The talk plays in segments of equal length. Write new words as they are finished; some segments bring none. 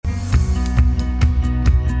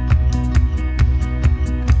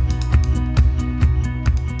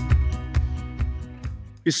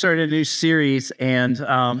We started a new series,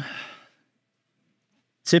 and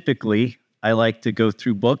typically I like to go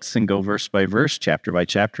through books and go verse by verse, chapter by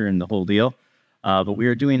chapter, and the whole deal. But we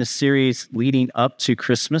are doing a series leading up to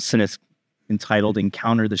Christmas, and it's entitled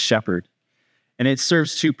Encounter the Shepherd. And it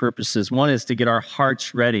serves two purposes. One is to get our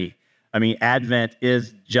hearts ready. I mean, Advent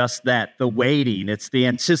is just that, the waiting. It's the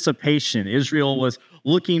anticipation. Israel was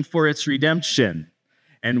looking for its redemption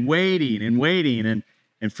and waiting and waiting.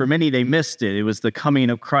 And for many, they missed it. It was the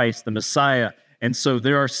coming of Christ, the Messiah. And so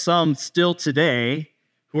there are some still today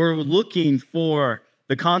who are looking for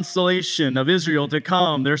the consolation of Israel to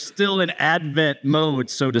come. They're still in Advent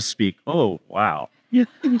mode, so to speak. Oh, wow. Yeah.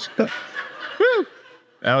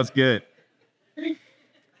 That was good.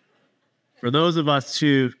 For those of us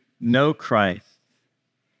who know Christ,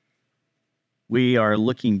 we are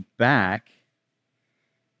looking back,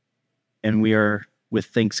 and we are with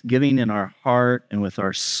thanksgiving in our heart and with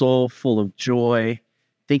our soul full of joy,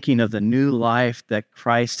 thinking of the new life that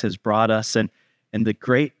Christ has brought us and the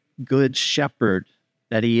great good shepherd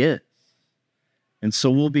that he is. And so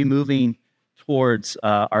we'll be moving towards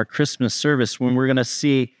our Christmas service when we're going to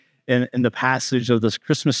see in the passage of this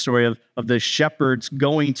Christmas story of the shepherds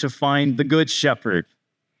going to find the good shepherd.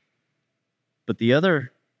 But the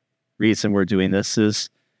other reason we're doing this is,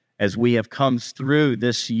 as we have come through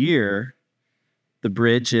this year, the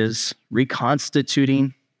bridge is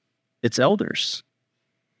reconstituting its elders.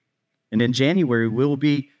 And in January, we'll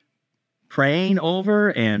be praying over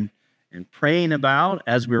and praying about,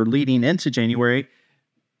 as we're leading into January,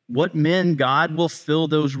 what men God will fill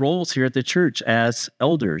those roles here at the church as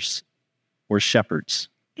elders or shepherds.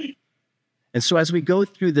 And so as we go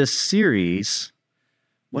through this series,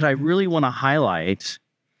 what I really want to highlight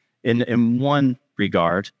in one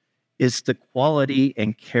regard is the quality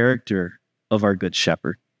and character of our good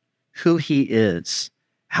shepherd, who he is,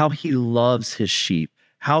 how he loves his sheep,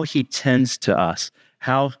 how he tends to us,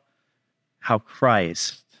 how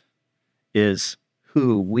Christ is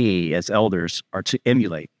who we as elders are to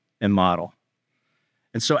emulate and model.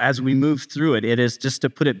 And so as we move through it, it is just to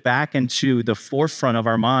put it back into the forefront of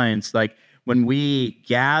our minds, like when we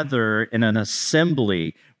gather in an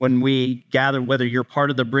assembly, when we gather, whether you're part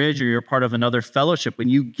of the bridge or you're part of another fellowship, when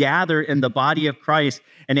you gather in the body of Christ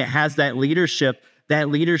and it has that leadership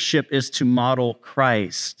is to model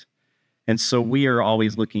Christ. And so we are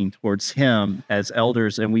always looking towards him as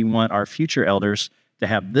elders, and we want our future elders to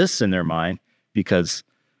have this in their mind, because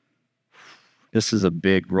this is a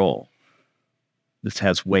big role. This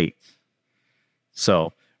has weight.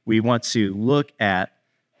 So we want to look at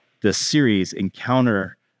this series,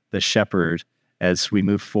 Encounter the Shepherd, as we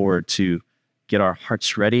move forward to get our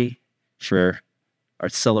hearts ready for our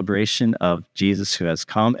celebration of Jesus who has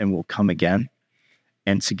come and will come again,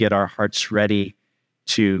 and to get our hearts ready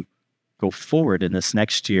to go forward in this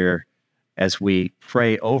next year as we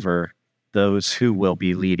pray over those who will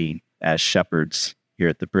be leading as shepherds here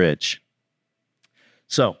at the bridge.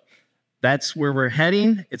 So that's where we're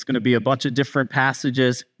heading. It's going to be a bunch of different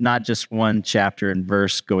passages, not just one chapter and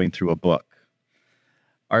verse going through a book.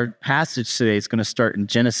 Our passage today is going to start in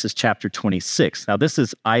Genesis chapter 26. Now, this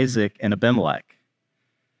is Isaac and Abimelech.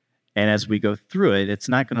 And as we go through it, it's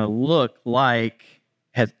not going to look like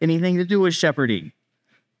it has anything to do with shepherding.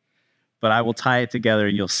 But I will tie it together,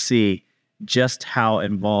 and you'll see just how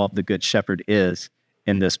involved the Good Shepherd is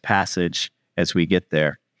in this passage as we get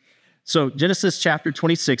there. So Genesis chapter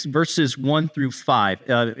 26, verses 1 through 5.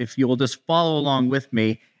 If you will just follow along with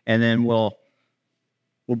me, and then we'll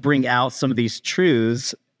bring out some of these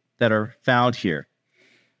truths that are found here.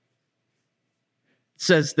 It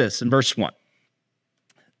says this in verse 1.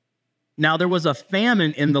 Now there was a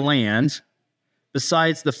famine in the land,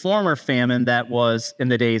 besides the former famine that was in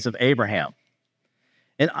the days of Abraham.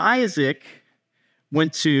 And Isaac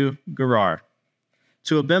went to Gerar,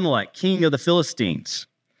 to Abimelech, king of the Philistines.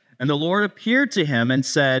 And the Lord appeared to him and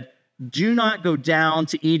said, "Do not go down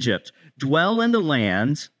to Egypt. Dwell in the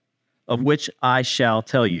land of which I shall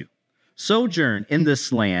tell you. Sojourn in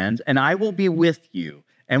this land, and I will be with you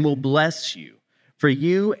and will bless you. For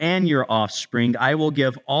you and your offspring I will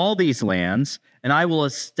give all these lands, and I will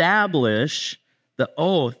establish the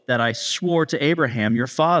oath that I swore to Abraham your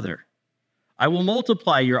father. I will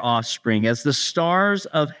multiply your offspring as the stars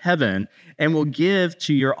of heaven, and will give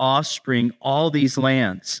to your offspring all these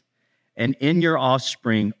lands. And in your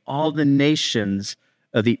offspring all the nations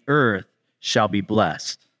of the earth shall be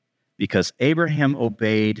blessed, because Abraham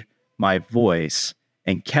obeyed my voice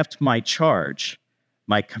and kept my charge,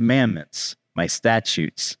 my commandments, my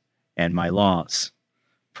statutes, and my laws."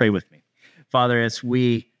 Pray with me. Father, as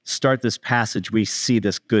we start this passage, we see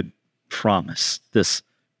this good promise, this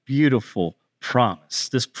beautiful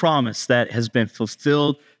this promise that has been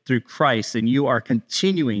fulfilled through Christ, and you are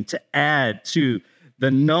continuing to add to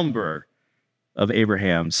the number of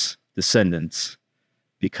Abraham's descendants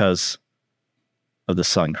because of the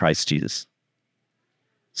Son, Christ Jesus.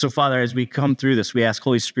 So, Father, as we come through this, we ask,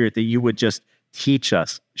 Holy Spirit, that you would just teach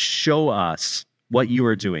us, show us what you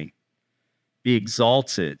are doing. Be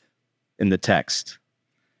exalted in the text.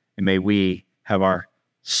 And may we have our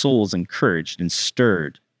souls encouraged and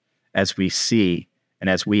stirred as we see and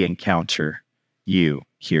as we encounter you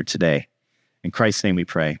here today. In Christ's name we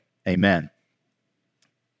pray. Amen.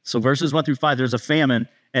 So verses 1 through 5, there's a famine,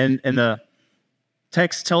 and the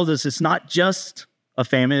text tells us it's not just a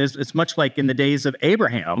famine. It's much like in the days of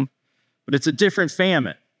Abraham, but it's a different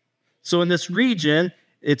famine. So in this region,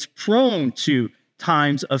 it's prone to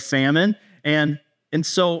times of famine, and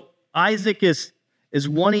so Isaac is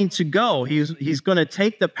wanting to go. He's going to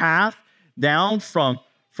take the path down from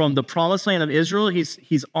the promised land of Israel.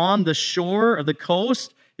 He's on the shore of the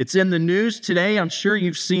coast. It's in the news today. I'm sure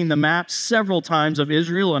you've seen the map several times of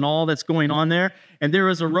Israel and all that's going on there. And there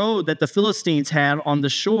was a road that the Philistines had on the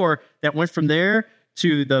shore that went from there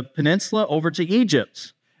to the peninsula over to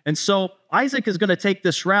Egypt. And so Isaac is going to take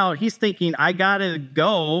this route. He's thinking, I got to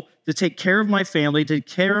go to take care of my family, to take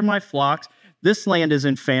care of my flocks. This land is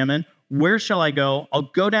in famine. Where shall I go? I'll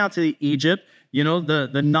go down to Egypt. You know,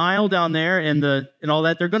 the Nile down there and all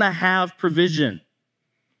that, they're going to have provision.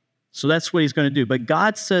 So that's what he's going to do. But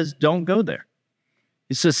God says, don't go there.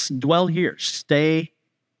 He says, dwell here. Stay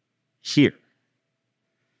here.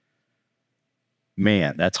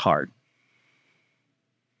 Man, that's hard.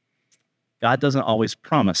 God doesn't always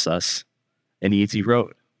promise us an easy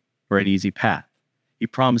road or an easy path. He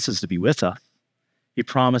promises to be with us. He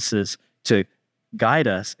promises to guide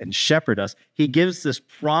us and shepherd us. He gives this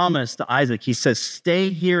promise to Isaac. He says,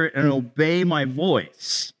 stay here and obey my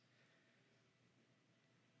voice.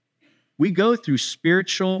 We go through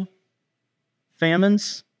spiritual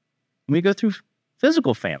famines, and we go through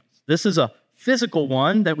physical famines. This is a physical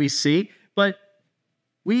one that we see, but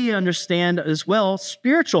we understand as well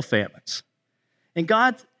spiritual famines. And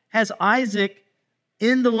God has Isaac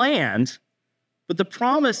in the land, but the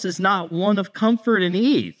promise is not one of comfort and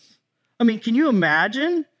ease. I mean, can you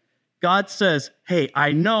imagine? God says, hey,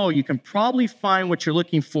 I know you can probably find what you're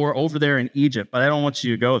looking for over there in Egypt, but I don't want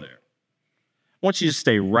you to go there. I want you to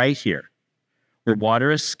stay right here, where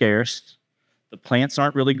water is scarce, the plants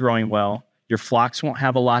aren't really growing well, your flocks won't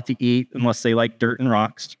have a lot to eat unless they like dirt and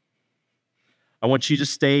rocks. I want you to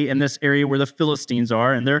stay in this area where the Philistines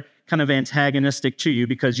are, and they're kind of antagonistic to you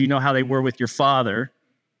because you know how they were with your father.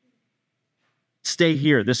 Stay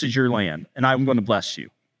here. This is your land, and I'm going to bless you.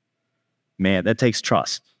 Man, that takes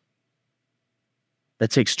trust. That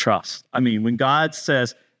takes trust. I mean, when God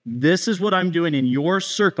says, this is what I'm doing in your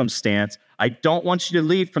circumstance, I don't want you to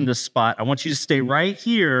leave from this spot. I want you to stay right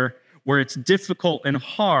here where it's difficult and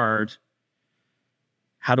hard.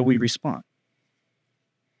 How do we respond?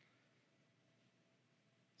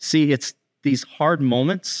 See, it's these hard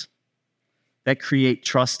moments that create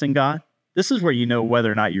trust in God. This is where you know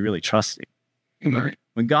whether or not you really trust Him. Right.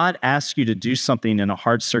 When God asks you to do something in a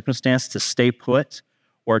hard circumstance, to stay put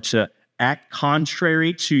or to act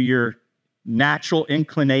contrary to your natural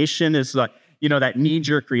inclination, is like, that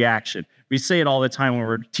knee-jerk reaction. We say it all the time when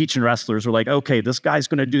we're teaching wrestlers. We're like, okay, this guy's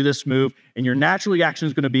going to do this move, and your natural reaction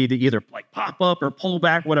is going to be to either like pop up or pull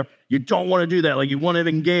back, whatever. You don't want to do that. Like, you want to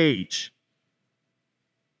engage.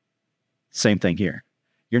 Same thing here.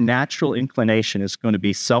 Your natural inclination is going to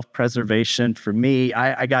be self-preservation. For me,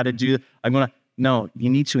 I got to do, no, you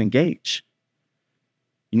need to engage.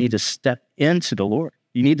 You need to step into the Lord.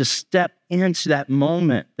 You need to step into that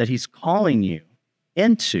moment that He's calling you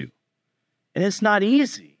into. And it's not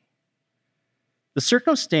easy. The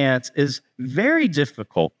circumstance is very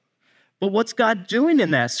difficult. But what's God doing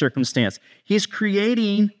in that circumstance? He's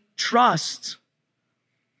creating trust.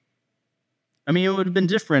 I mean, it would have been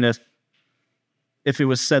different if it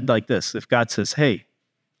was said like this. If God says, hey,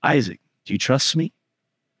 Isaac, do you trust me?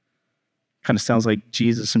 Kind of sounds like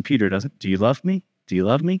Jesus and Peter, doesn't it? Do you love me? Do you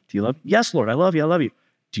love me? Do you love me? Yes, Lord, I love you. I love you.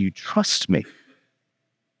 Do you trust me?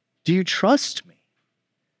 Do you trust me?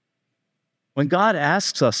 When God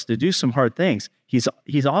asks us to do some hard things,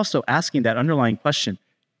 He's also asking that underlying question,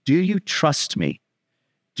 do you trust me?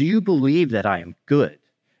 Do you believe that I am good?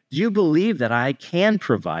 Do you believe that I can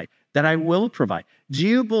provide, that I will provide? Do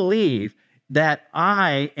you believe that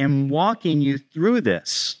I am walking you through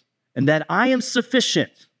this and that I am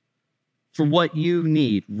sufficient for what you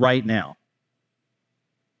need right now?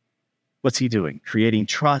 What's He doing? Creating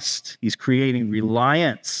trust. He's creating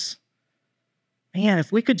reliance. Man,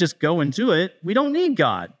 if we could just go and do it, we don't need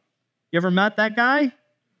God. You ever met that guy?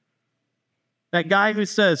 That guy who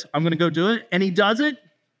says, I'm going to go do it, and he does it?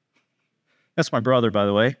 That's my brother, by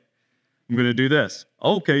the way. I'm going to do this.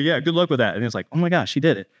 Okay, yeah, good luck with that. And he's like, oh my gosh, he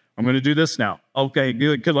did it. I'm going to do this now. Okay,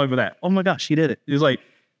 good luck with that. Oh my gosh, he did it.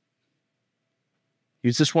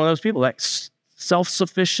 He's just one of those people, like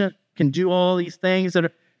self-sufficient, can do all these things he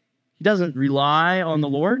doesn't rely on the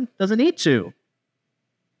Lord, doesn't need to.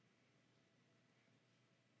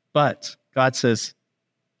 But God says,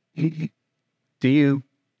 do you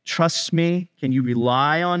trust me? Can you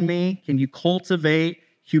rely on me? Can you cultivate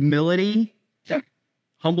humility?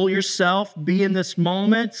 Humble yourself, be in this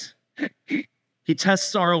moment. He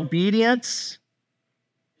tests our obedience.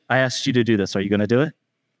 I asked you to do this. Are you going to do it?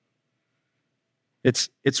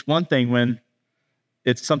 It's one thing when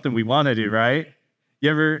it's something we want to do, right?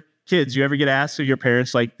 Kids, you ever get asked of your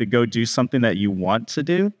parents like to go do something that you want to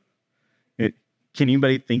do? Can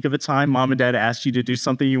anybody think of a time mom and dad asked you to do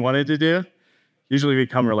something you wanted to do? Usually we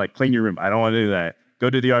come, we're like, clean your room. I don't want to do that. Go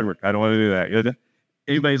do the yard work. I don't want to do that.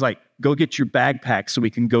 Anybody's like, go get your bag packed so we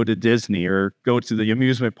can go to Disney or go to the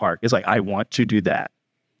amusement park. It's like, I want to do that.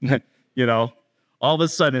 All of a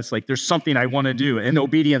sudden it's like, there's something I want to do, and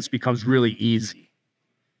obedience becomes really easy.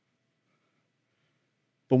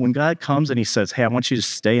 But when God comes and he says, hey, I want you to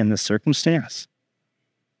stay in this circumstance,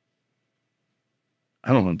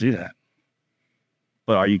 I don't want to do that.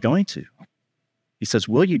 But are you going to? He says,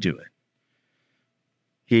 will you do it?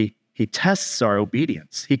 He tests our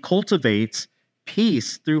obedience. He cultivates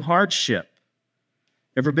peace through hardship.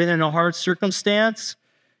 Ever been in a hard circumstance,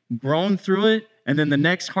 grown through it, and then the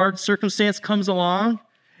next hard circumstance comes along,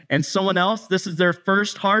 and someone else, this is their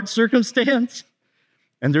first hard circumstance,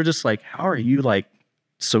 and they're just like, how are you like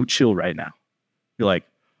so chill right now? You're like,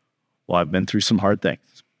 well, I've been through some hard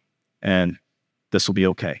things, and this will be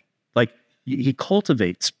okay. Like, he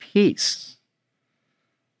cultivates peace.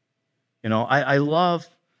 I love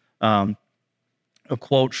a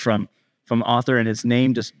quote from author, and his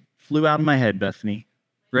name just flew out of my head, Bethany.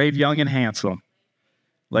 Brave, young, and handsome,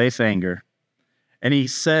 Leif Anger. And he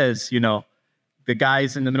says, the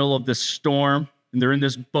guy's in the middle of this storm, and they're in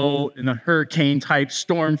this boat, and a hurricane-type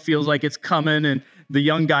storm feels like it's coming, and the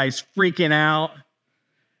young guy's freaking out,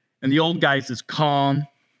 and the old guy's just calm.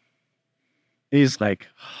 He's like,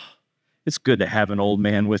 it's good to have an old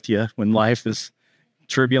man with you when life is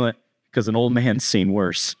turbulent, because an old man's seen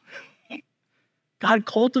worse. God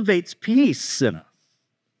cultivates peace in us.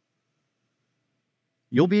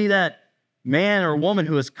 You'll be that man or woman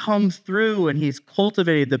who has come through and he's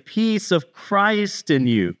cultivated the peace of Christ in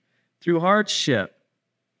you through hardship.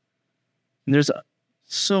 And there's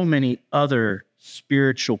so many other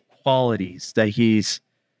spiritual qualities that he's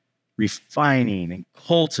refining and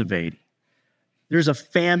cultivating. There's a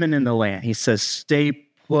famine in the land. He says, stay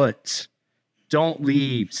put. Don't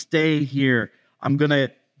leave. Stay here. I'm going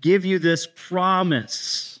to give you this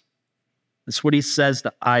promise. That's what he says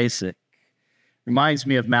to Isaac. Reminds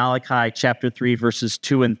me of Malachi chapter 3, verses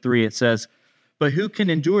 2 and 3. It says, but who can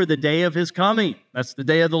endure the day of his coming? That's the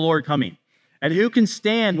day of the Lord coming. And who can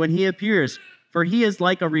stand when he appears? For he is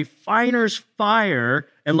like a refiner's fire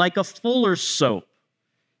and like a fuller's soap.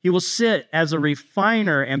 He will sit as a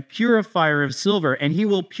refiner and purifier of silver, and he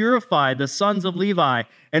will purify the sons of Levi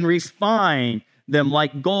and refine them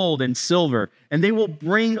like gold and silver, and they will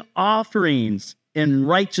bring offerings in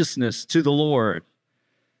righteousness to the Lord.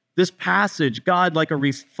 This passage, God like a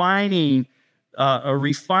refiner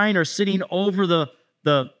sitting over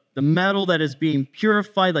the metal that is being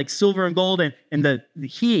purified like silver and gold, and the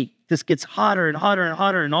heat just gets hotter and hotter and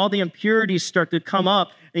hotter, and all the impurities start to come up,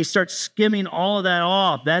 and he starts skimming all of that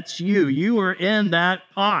off. That's you. You are in that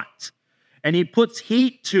pot. And he puts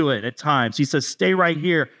heat to it at times. He says, stay right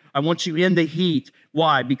here. I want you in the heat.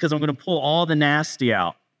 Why? Because I'm going to pull all the nasty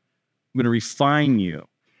out. I'm going to refine you.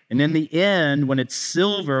 And in the end, when it's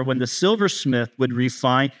silver, when the silversmith would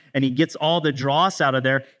refine and he gets all the dross out of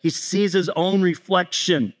there, he sees his own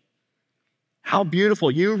reflection. How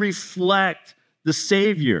beautiful. You reflect the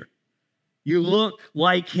Savior. You look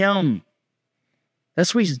like him.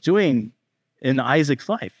 That's what he's doing in Isaac's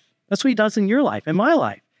life. That's what he does in your life, in my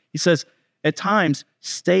life. He says, at times,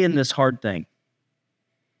 stay in this hard thing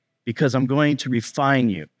because I'm going to refine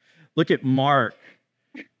you. Look at Mark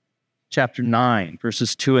chapter 9,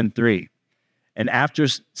 verses 2 and 3. And after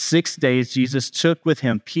 6 days, Jesus took with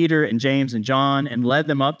him Peter and James and John and led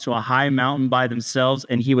them up to a high mountain by themselves,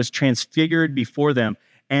 and he was transfigured before them,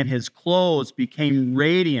 and his clothes became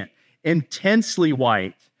radiant, intensely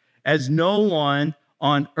white, as no one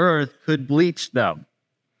on earth could bleach them.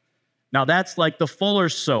 Now that's like the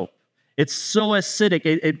fuller's soap. It's so acidic,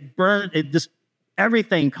 it burns,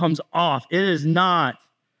 everything comes off. It is not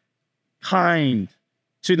kind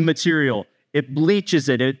to the material. It bleaches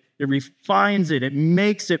it. It refines it. It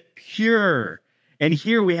makes it pure. And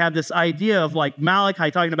here we have this idea of like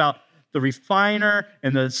Malachi talking about the refiner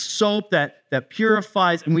and the soap that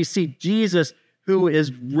purifies. And we see Jesus, who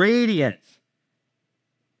is radiant,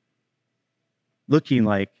 looking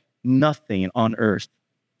like nothing on earth,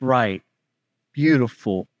 bright,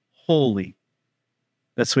 beautiful, holy.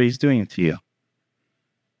 That's what he's doing to you.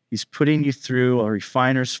 He's putting you through a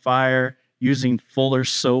refiner's fire, using fuller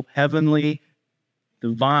soap, heavenly,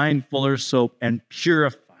 divine fuller soap, and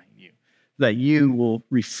purifying you, that you will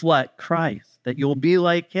reflect Christ, that you'll be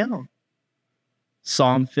like him.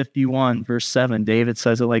 Psalm 51, verse 7, David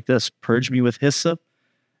says it like this: purge me with hyssop,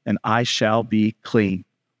 and I shall be clean.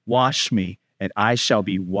 Wash me, and I shall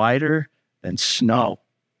be whiter than snow.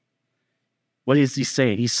 What is he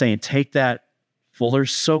saying? He's saying, take that fuller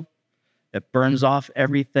soap that burns off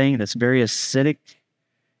everything that's very acidic.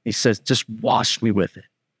 He says, just wash me with it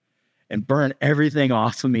and burn everything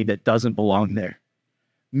off of me that doesn't belong there.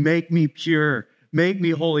 Make me pure, make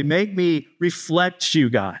me holy, make me reflect you,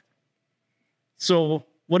 God. So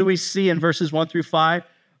what do we see in verses 1-5?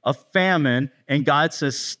 A famine, and God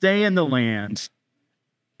says, stay in the land,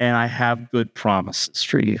 and I have good promises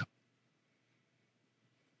for you.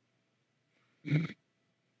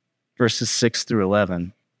 Verses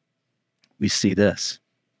 6-11, we see this.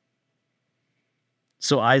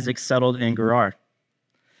 So Isaac settled in Gerar.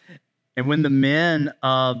 And when the men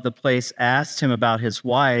of the place asked him about his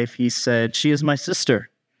wife, he said, she is my sister.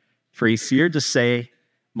 For he feared to say,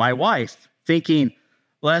 my wife, thinking,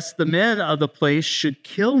 lest the men of the place should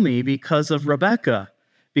kill me because of Rebekah,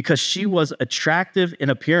 because she was attractive in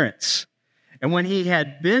appearance. And when he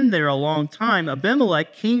had been there a long time,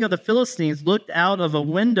 Abimelech, king of the Philistines, looked out of a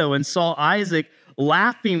window and saw Isaac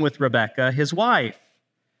laughing with Rebekah, his wife.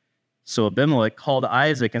 So Abimelech called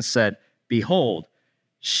Isaac and said, behold,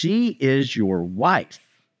 she is your wife.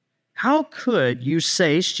 How could you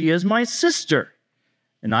say she is my sister?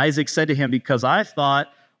 And Isaac said to him, because I thought,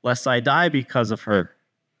 lest I die because of her.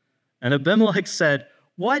 And Abimelech said,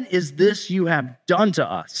 what is this you have done to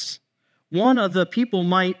us? One of the people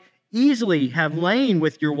might easily have lain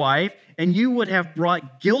with your wife, and you would have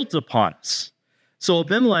brought guilt upon us. So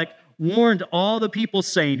Abimelech warned all the people,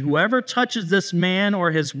 saying, whoever touches this man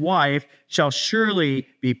or his wife shall surely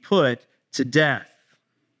be put to death.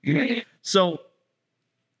 So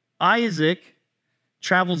Isaac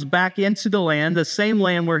travels back into the land, the same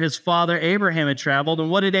land where his father Abraham had traveled. And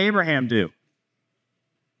what did Abraham do?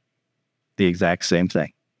 The exact same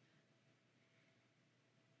thing.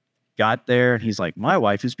 Got there, and he's like, my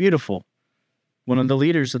wife is beautiful. One of the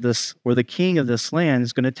leaders of this, or the king of this land,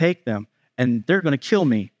 is going to take them, and they're going to kill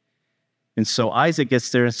me. And so Isaac gets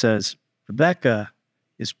there and says, Rebekah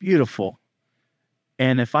is beautiful.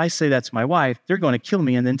 And if I say that's my wife, they're going to kill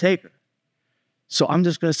me and then take her. So I'm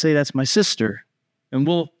just going to say that's my sister. And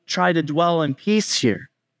we'll try to dwell in peace here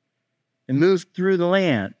and move through the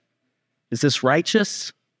land. Is this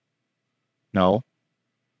righteous? No.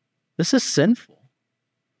 This is sinful.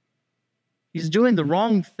 He's doing the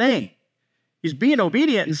wrong thing. He's being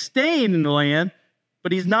obedient and staying in the land,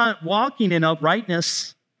 but he's not walking in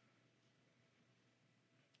uprightness.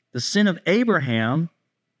 The sin of Abraham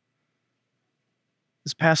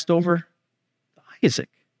is passed over to Isaac.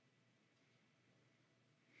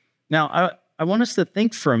 Now, I want us to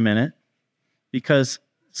think for a minute, because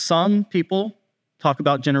some people talk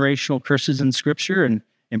about generational curses in Scripture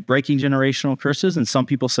and breaking generational curses, and some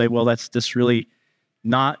people say, well, that's just really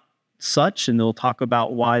not such, and they'll talk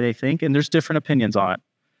about why they think, and there's different opinions on it.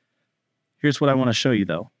 Here's what I want to show you,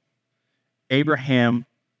 though. Abraham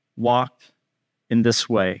walked in this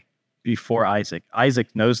way before Isaac.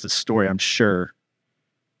 Isaac knows the story, I'm sure,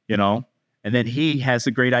 and then he has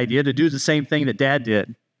the great idea to do the same thing that Dad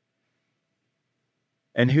did.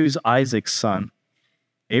 And who's Isaac's son?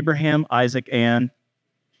 Abraham, Isaac, and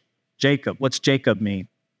Jacob. What's Jacob mean?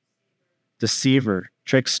 Deceiver,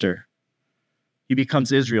 trickster. He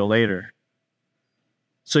becomes Israel later.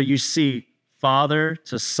 So you see father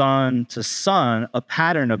to son, a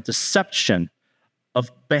pattern of deception,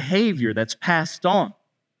 of behavior that's passed on.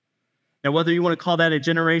 Now, whether you want to call that a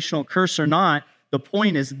generational curse or not, the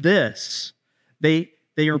point is this. They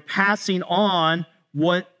are passing on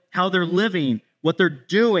how they're living, what they're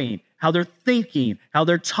doing, how they're thinking, how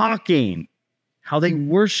they're talking, how they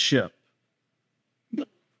worship.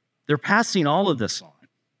 They're passing all of this on.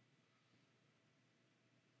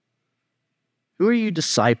 Who are you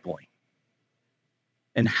discipling?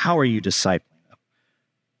 And how are you discipling them?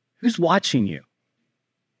 Who's watching you?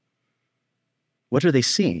 What are they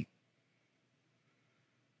seeing?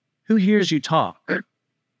 Who hears you talk?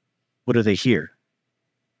 What do they hear?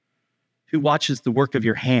 Who watches the work of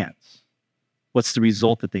your hands? What's the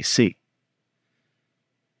result that they see?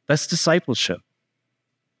 That's discipleship.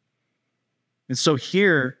 And so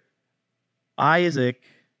here, Isaac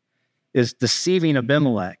is deceiving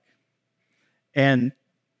Abimelech. And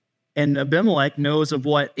Abimelech knows of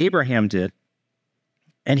what Abraham did.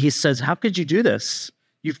 And he says, how could you do this?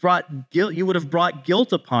 You would have brought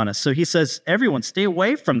guilt upon us. So he says, everyone, stay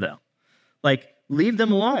away from them. Like, leave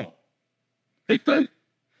them alone.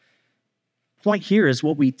 Point here is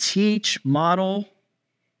what we teach, model,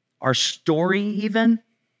 our story even.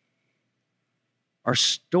 Our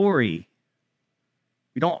story.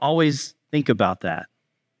 We don't always think about that.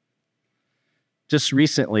 Just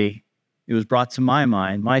recently, it was brought to my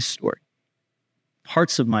mind, my story,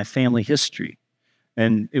 parts of my family history.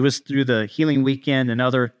 And it was through the healing weekend and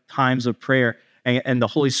other times of prayer, and the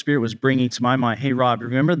Holy Spirit was bringing to my mind, hey, Rob,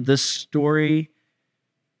 remember this story?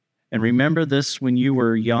 And remember this when you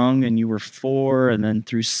were young and you were 4 and then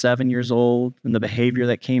through 7 years old and the behavior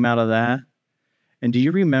that came out of that? And do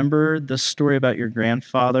you remember this story about your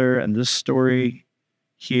grandfather and this story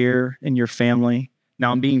here in your family?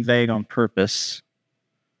 Now, I'm being vague on purpose,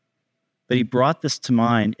 but he brought this to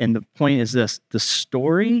mind. And the point is this, the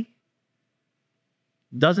story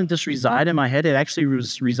doesn't just reside in my head. It actually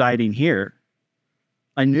was residing here.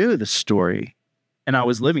 I knew the story and I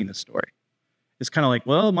was living the story. It's kind of like,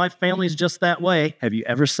 well, my family's just that way. Have you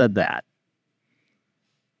ever said that?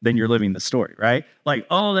 Then you're living the story, right? Like,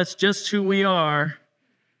 oh, that's just who we are.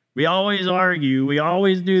 We always argue. We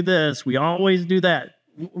always do this. We always do that.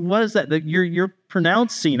 What is that? You're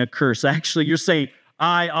pronouncing a curse. Actually, you're saying,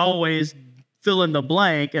 I always fill in the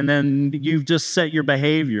blank, and then you've just set your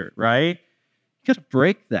behavior, right? You got to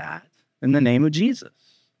break that in the name of Jesus.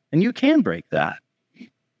 And you can break that.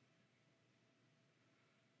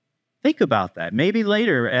 Think about that. Maybe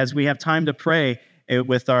later, as we have time to pray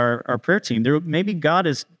with our prayer team, maybe God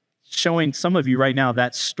is showing some of you right now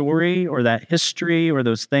that story or that history or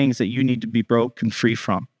those things that you need to be broken free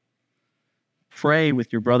from. Pray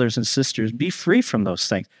with your brothers and sisters. Be free from those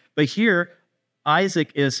things. But here,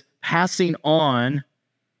 Isaac is passing on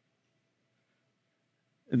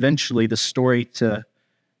eventually the story to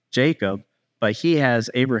Jacob, but he has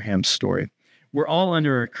Abraham's story. We're all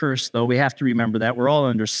under a curse, though. We have to remember that. We're all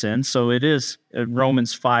under sin. So it is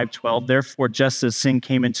Romans 5:12. Therefore, just as sin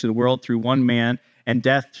came into the world through one man, and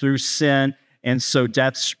death through sin, and so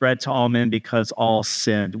death spread to all men because all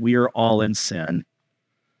sinned. We are all in sin.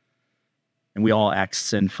 And we all act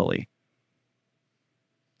sinfully.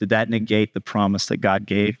 Did that negate the promise that God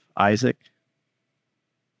gave Isaac?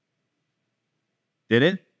 Did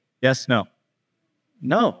it? Yes, no.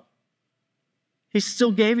 No. He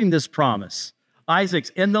still gave him this promise. Isaac's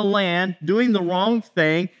in the land, doing the wrong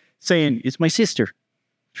thing, saying, it's my sister.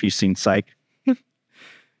 If you've seen Psych.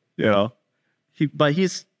 But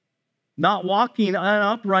he's not walking an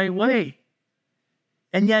upright way.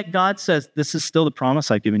 And yet God says, this is still the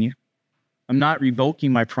promise I've given you. I'm not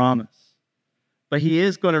revoking my promise. But he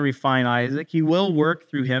is going to refine Isaac. He will work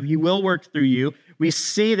through him. He will work through you. We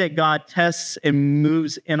see that God tests and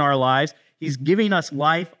moves in our lives. He's giving us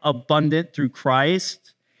life abundant through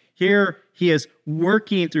Christ. Here, he is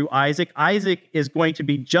working through Isaac. Isaac is going to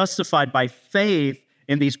be justified by faith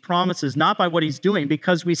in these promises, not by what he's doing,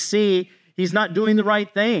 because we see he's not doing the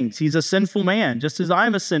right things. He's a sinful man, just as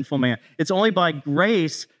I'm a sinful man. It's only by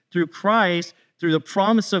grace through Christ, through the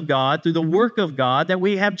promise of God, through the work of God, that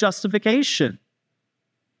we have justification.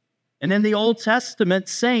 And in the Old Testament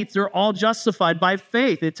saints, they're all justified by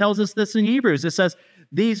faith. It tells us this in Hebrews. It says,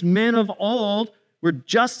 these men of old were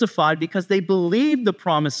justified because they believed the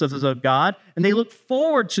promises of God, and they looked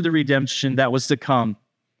forward to the redemption that was to come.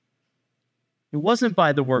 It wasn't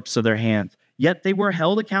by the works of their hands, yet they were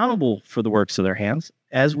held accountable for the works of their hands,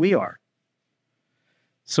 as we are.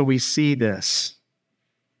 So we see this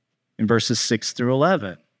in verses 6 through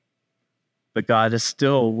 11. But God is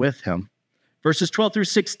still with him. Verses 12 through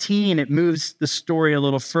 16, it moves the story a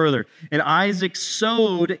little further. And Isaac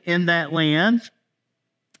sowed in that land,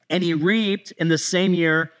 and he reaped in the same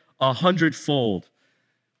year 100-fold.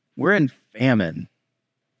 We're in famine,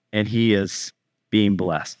 and he is being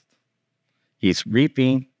blessed. He's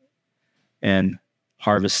reaping and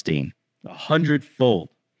harvesting 100-fold.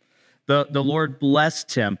 The Lord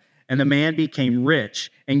blessed him, and the man became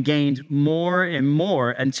rich and gained more and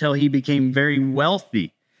more until he became very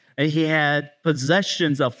wealthy. And he had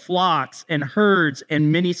possessions of flocks and herds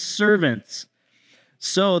and many servants,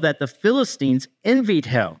 so that the Philistines envied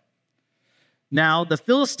him. Now the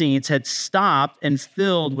Philistines had stopped and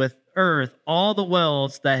filled with earth all the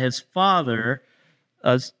wells that his father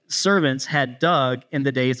servants had dug in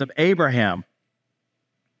the days of Abraham,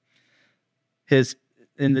 his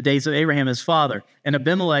father. And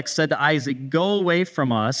Abimelech said to Isaac, "Go away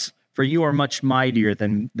from us, for you are much mightier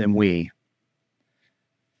than we."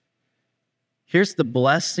 Here's the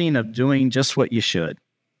blessing of doing just what you should.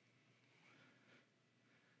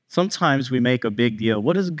 Sometimes we make a big deal.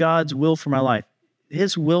 What is God's will for my life?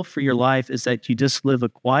 His will for your life is that you just live a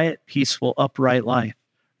quiet, peaceful, upright life,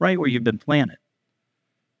 right where you've been planted.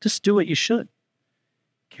 Just do what you should.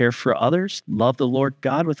 Care for others. Love the Lord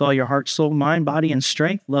God with all your heart, soul, mind, body, and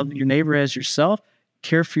strength. Love your neighbor as yourself.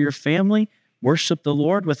 Care for your family. Worship the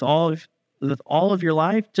Lord with all of your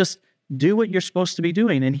life. Just do what you're supposed to be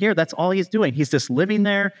doing. And here, that's all he's doing. He's just living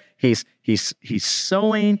there. He's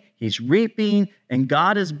sowing. He's reaping. And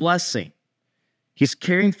God is blessing. He's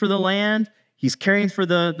caring for the land. He's caring for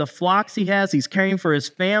the flocks he has. He's caring for his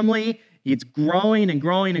family. He's growing and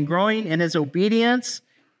growing and growing in his obedience.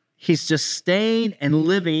 He's just staying and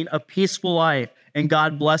living a peaceful life, and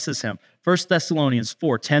God blesses him. 1 Thessalonians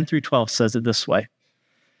 4:10-12 says it this way.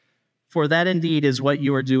 For that indeed is what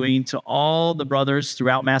you are doing to all the brothers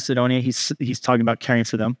throughout Macedonia. He's talking about caring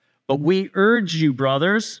for them. But we urge you,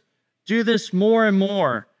 brothers, do this more and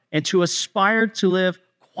more, and to aspire to live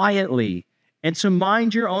quietly, and to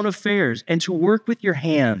mind your own affairs, and to work with your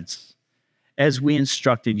hands, as we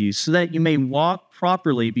instructed you, so that you may walk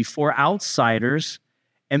properly before outsiders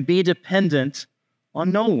and be dependent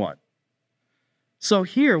on no one. So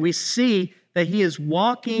here we see that he is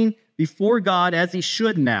walking before God as he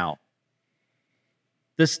should now.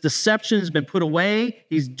 This deception has been put away.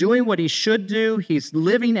 He's doing what he should do. He's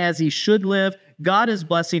living as he should live. God is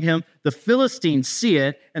blessing him. The Philistines see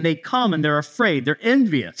it, and they come, and they're afraid. They're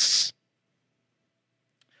envious.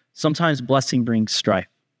 Sometimes blessing brings strife.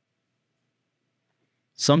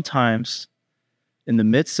 Sometimes, in the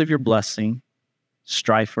midst of your blessing,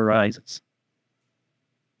 strife arises.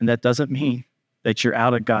 And that doesn't mean that you're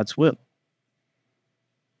out of God's will.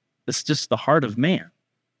 It's just the heart of man,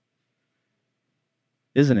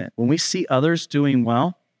 isn't it? When we see others doing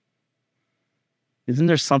well, isn't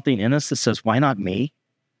there something in us that says, why not me?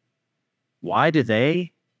 Why do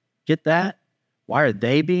they get that? Why are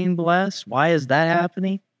they being blessed? Why is that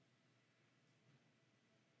happening?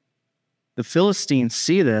 The Philistines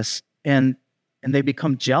see this and they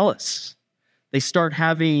become jealous. They start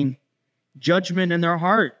having judgment in their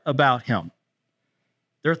heart about him,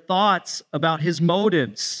 their thoughts about his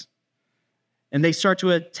motives, and they start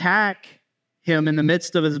to attack him in the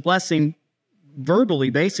midst of his blessing verbally,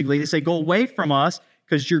 basically. They say, go away from us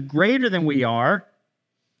because you're greater than we are.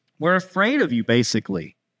 We're afraid of you,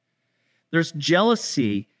 basically. There's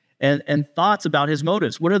jealousy and thoughts about his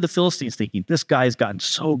motives. What are the Philistines thinking? This guy's gotten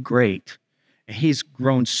so great, and he's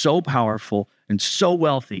grown so powerful and so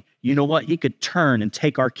wealthy. You know what? He could turn and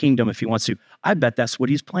take our kingdom if he wants to. I bet that's what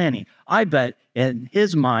he's planning. I bet in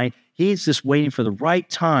his mind, he's just waiting for the right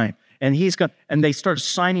time. And they start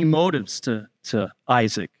assigning motives to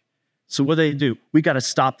Isaac. So what do? We got to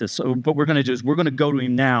stop this. So what we're going to do is we're going to go to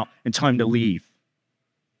him now and tell him to leave.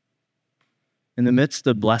 In the midst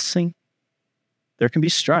of blessing, there can be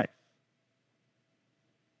strife.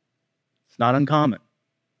 It's not uncommon.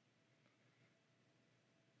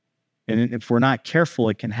 And if we're not careful,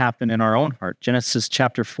 it can happen in our own heart. Genesis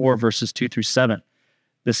chapter 4, verses 2-7.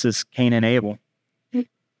 This is Cain and Abel. It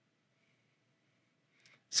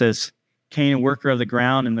says, Cain, a worker of the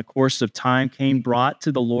ground, in the course of time, Cain brought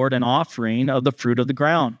to the Lord an offering of the fruit of the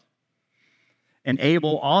ground. And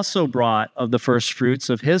Abel also brought of the first fruits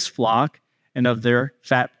of his flock and of their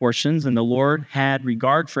fat portions. And the Lord had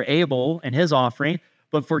regard for Abel and his offering,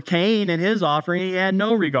 but for Cain and his offering he had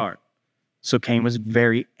no regard. So Cain was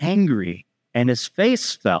very angry, and his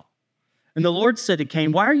face fell. And the Lord said to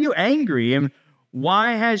Cain, why are you angry? And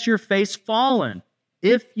why has your face fallen?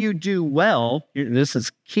 If you do well, this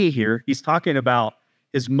is key here. He's talking about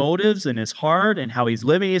his motives and his heart and how he's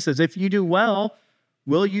living. He says, if you do well,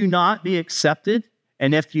 will you not be accepted?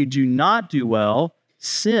 And if you do not do well,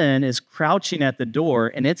 sin is crouching at the door,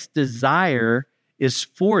 and its desire is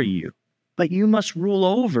for you, but you must rule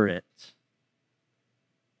over it.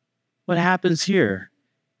 What happens here?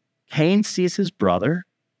 Cain sees his brother,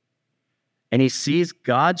 and he sees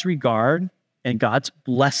God's regard and God's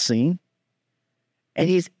blessing, and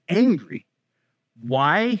he's angry.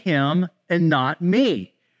 Why him and not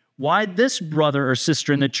me? Why this brother or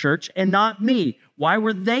sister in the church and not me? Why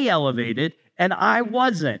were they elevated and I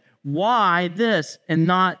wasn't? Why this and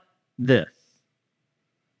not this?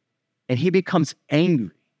 And he becomes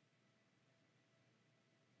angry.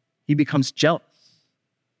 He becomes jealous.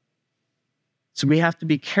 So we have to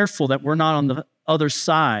be careful that we're not on the other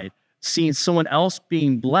side, seeing someone else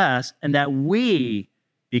being blessed and that we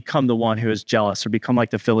become the one who is jealous or become like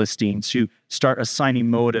the Philistines who start assigning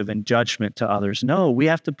motive and judgment to others. No, we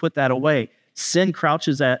have to put that away. Sin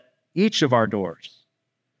crouches at each of our doors,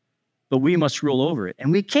 but we must rule over it.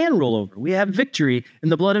 And we can rule over it. We have victory in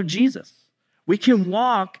the blood of Jesus. We can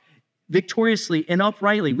walk victoriously and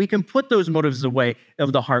uprightly. We can put those motives away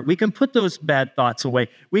of the heart. We can put those bad thoughts away.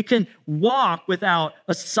 We can walk without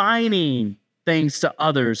assigning things to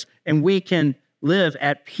others, and we can live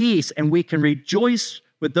at peace, and we can rejoice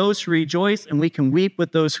with those who rejoice, and we can weep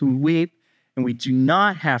with those who weep, and we do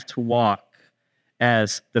not have to walk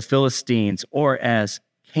as the Philistines or as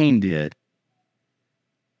Cain did.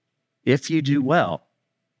 If you do well,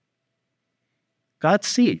 God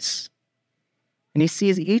sees. And he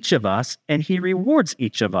sees each of us, and he rewards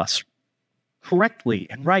each of us correctly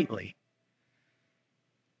and rightly.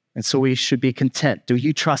 And so we should be content. Do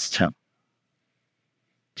you trust him?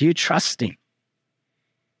 Do you trust him?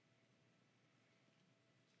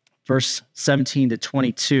 Verse 17 to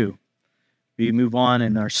 22, we move on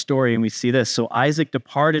in our story, and we see this. So Isaac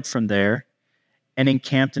departed from there and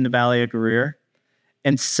encamped in the valley of Gerar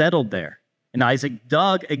and settled there. And Isaac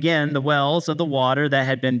dug again the wells of the water that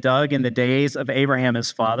had been dug in the days of Abraham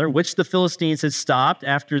his father, which the Philistines had stopped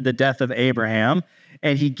after the death of Abraham,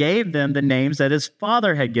 and he gave them the names that his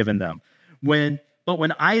father had given them. But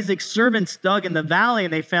when Isaac's servants dug in the valley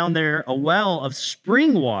and they found there a well of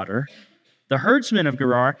spring water, the herdsmen of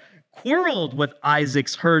Gerar quarreled with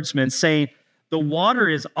Isaac's herdsmen, saying, "The water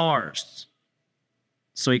is ours."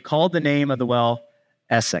 So he called the name of the well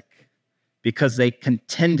Esek, because they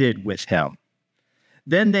contended with him.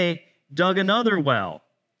 Then they dug another well,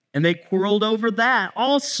 and they quarreled over that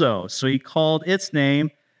also. So he called its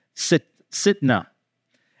name Sitnah.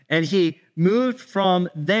 And he moved from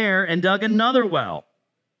there and dug another well,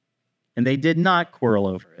 and they did not quarrel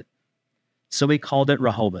over it. So he called it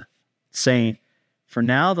Rehoboth, saying, "For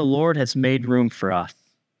now the Lord has made room for us,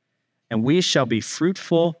 and we shall be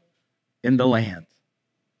fruitful in the land."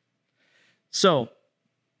 So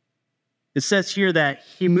it says here that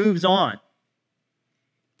he moves on.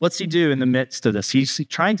 What's he do in the midst of this? He's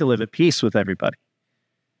trying to live at peace with everybody.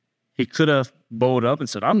 He could have bowed up and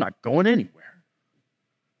said, "I'm not going anywhere."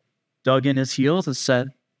 Dug in his heels and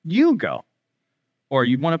said, "You go." Or,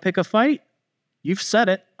 "You want to pick a fight? You've said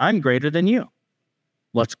it. I'm greater than you.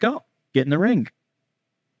 Let's go. Get in the ring."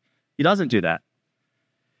 He doesn't do that.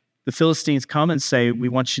 The Philistines come and say, "We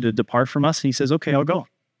want you to depart from us." And he says, "Okay, I'll go.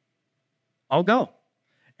 I'll go."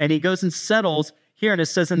 And he goes and settles here, and it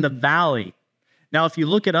says in the valley. Now, if you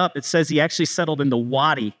look it up, it says he actually settled in the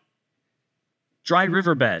wadi, dry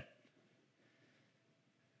riverbed.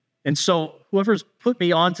 And so whoever's put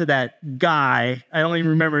me onto that guy, I don't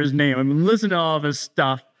even remember his name. I'm listening to all of his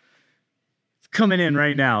stuff. It's coming in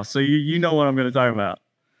right now, so you know what I'm going to talk about.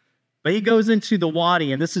 But he goes into the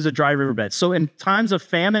wadi, and this is a dry riverbed. So in times of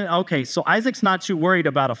famine, okay, so Isaac's not too worried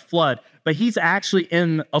about a flood, but he's actually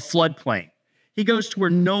in a floodplain. He goes to where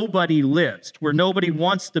nobody lives, to where nobody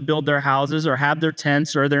wants to build their houses or have their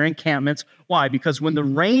tents or their encampments. Why? Because when the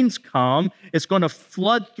rains come, it's going to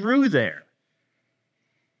flood through there.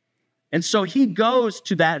 And so he goes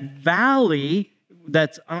to that valley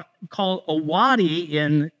that's called a wadi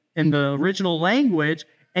in the original language,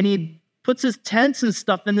 and he puts his tents and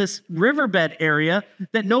stuff in this riverbed area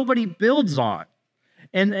that nobody builds on.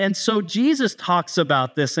 And so Jesus talks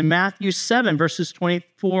about this in Matthew 7, verses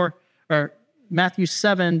 24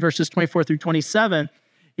 through 27.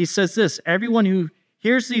 He says this, "Everyone who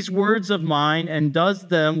hears these words of mine and does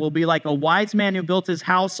them will be like a wise man who built his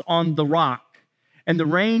house on the rock. And the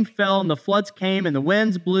rain fell, and the floods came, and the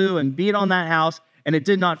winds blew and beat on that house, and it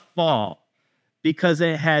did not fall, because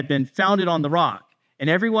it had been founded on the rock. And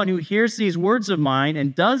everyone who hears these words of mine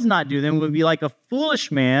and does not do them will be like a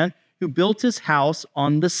foolish man who built his house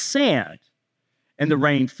on the sand. And the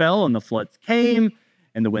rain fell, and the floods came,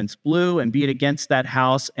 and the winds blew and beat against that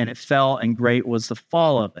house, and it fell, and great was the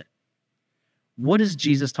fall of it." What is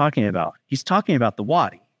Jesus talking about? He's talking about the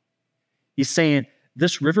wadi. He's saying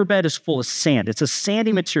this riverbed is full of sand. It's a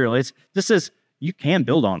sandy material. You can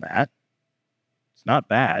build on that. It's not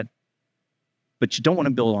bad. But you don't want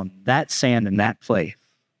to build on that sand in that place.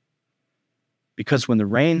 Because when the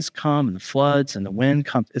rains come and the floods and the wind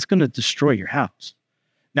comes, it's going to destroy your house.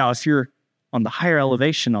 Now, if you're on the higher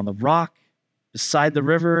elevation, on the rock, beside the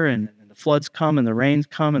river, and the floods come and the rains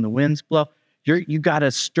come and the winds blow, you got a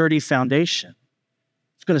sturdy foundation.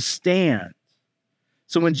 It's going to stand.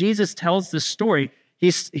 So when Jesus tells this story,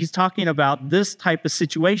 he's talking about this type of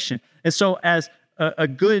situation. And so as a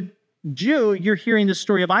good Jew, you're hearing the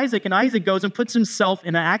story of Isaac, and Isaac goes and puts himself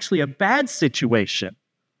in actually a bad situation.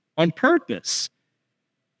 on purpose.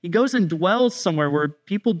 He goes and dwells somewhere where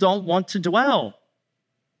people don't want to dwell.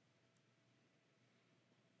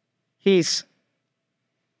 He's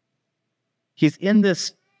in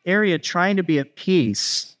this area trying to be at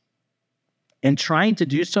peace. And trying to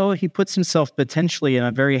do so, he puts himself potentially in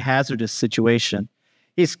a very hazardous situation.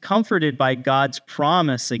 He's comforted by God's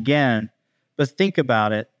promise again. But think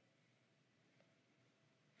about it.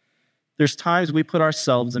 There's times we put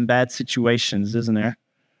ourselves in bad situations, isn't there?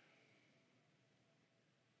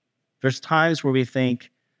 There's times where we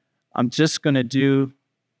think, I'm just going to do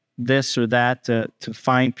this or that to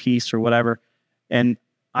find peace or whatever. And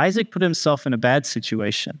Isaac put himself in a bad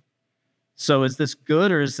situation. So is this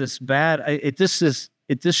good or is this bad? It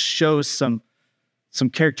just shows some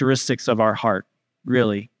characteristics of our heart,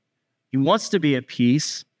 really. He wants to be at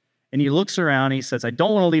peace, and he looks around and he says, I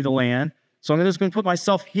don't want to leave the land, so I'm just going to put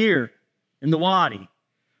myself here in the wadi.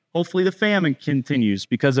 Hopefully the famine continues,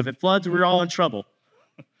 because if it floods, we're all in trouble.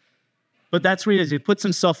 But that's what he does. He puts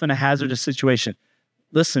himself in a hazardous situation.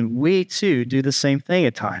 Listen, we too do the same thing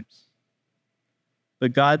at times.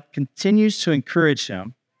 But God continues to encourage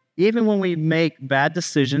him, even when we make bad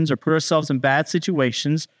decisions or put ourselves in bad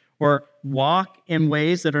situations or walk in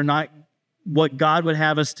ways that are not what God would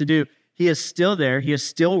have us to do. He is still there, he is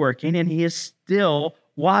still working, and he is still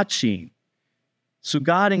watching. So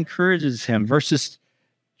God encourages him. Verses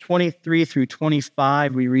 23 through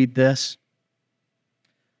 25, we read this.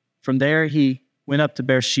 From there, he went up to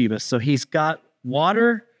Beersheba. So he's got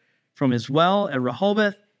water from his well at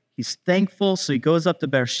Rehoboth. He's thankful, so he goes up to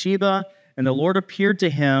Beersheba. And the Lord appeared to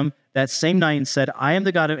him that same night and said, I am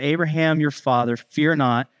the God of Abraham, your father. Fear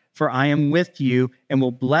not, for I am with you and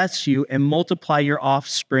will bless you and multiply your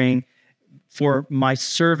offspring for my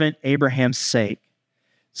servant Abraham's sake.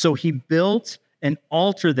 So he built an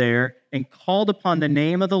altar there and called upon the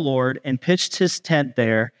name of the Lord and pitched his tent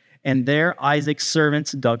there. And there Isaac's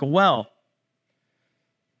servants dug a well.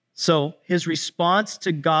 So his response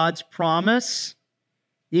to God's promise,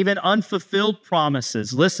 even unfulfilled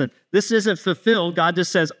promises. Listen, this isn't fulfilled. God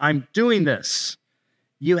just says, I'm doing this.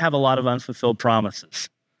 You have a lot of unfulfilled promises.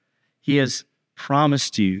 He has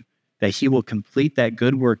promised you that he will complete that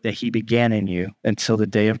good work that he began in you until the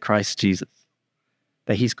day of Christ Jesus.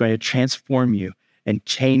 That he's going to transform you and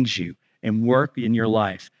change you and work in your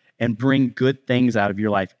life and bring good things out of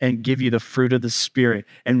your life and give you the fruit of the Spirit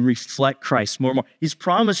and reflect Christ more and more. He's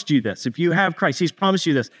promised you this. If you have Christ, he's promised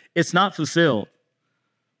you this. It's not fulfilled.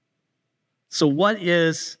 So what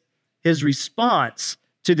is his response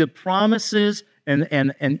to the promises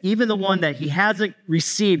and even the one that he hasn't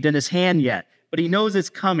received in his hand yet, but he knows it's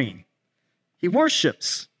coming? He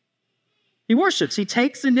worships. He worships. He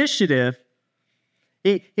takes initiative.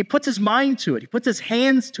 He puts his mind to it. He puts his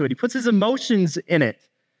hands to it. He puts his emotions in it.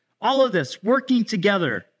 All of this working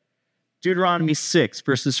together. Deuteronomy 6,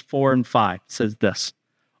 verses 4 and 5 says this.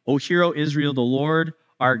 O hear, O Israel, the Lord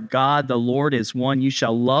our God, the Lord is one. You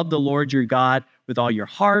shall love the Lord your God with all your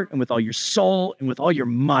heart and with all your soul and with all your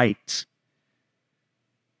might.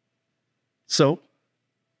 So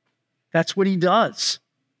that's what he does.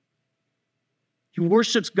 He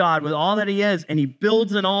worships God with all that he is, and he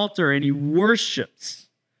builds an altar and he worships.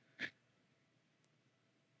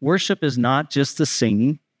 Worship is not just the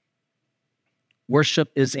singing.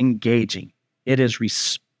 Worship is engaging. It is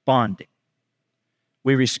responding.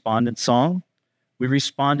 We respond in song. We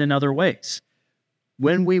respond in other ways.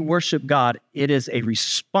 When we worship God, it is a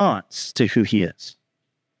response to who he is.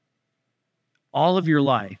 All of your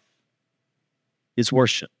life is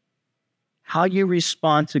worship. How you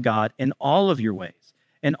respond to God in all of your ways,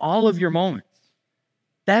 in all of your moments.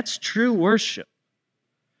 That's true worship.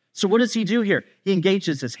 So what does he do here? He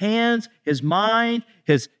engages his hands, his mind,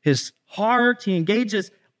 his heart. He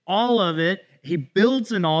engages all of it. He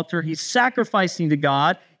builds an altar. He's sacrificing to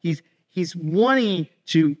God. He's wanting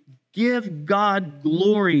to give God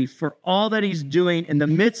glory for all that he's doing in the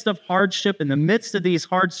midst of hardship, in the midst of these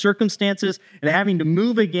hard circumstances, and having to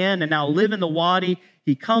move again and now live in the wadi.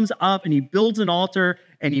 He comes up and he builds an altar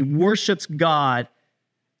and he worships God.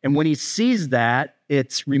 And when he sees that,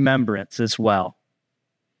 it's remembrance as well.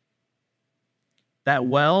 That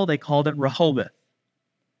well, they called it Rehoboth.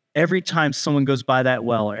 Every time someone goes by that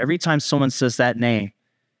well, or every time someone says that name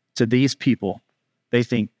to these people, they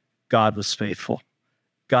think God was faithful.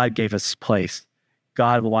 God gave us place.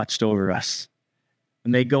 God watched over us.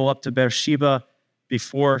 When they go up to Beersheba,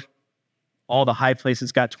 before all the high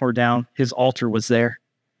places got torn down, his altar was there.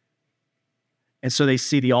 And so they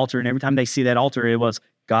see the altar, and every time they see that altar, it was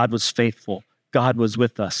God was faithful. God was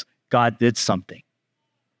with us. God did something.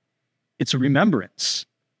 It's a remembrance.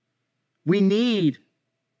 We need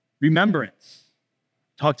remembrance.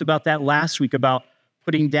 talked about that last week, about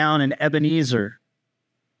putting down an Ebenezer.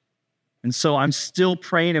 And so I'm still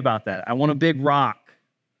praying about that. I want a big rock,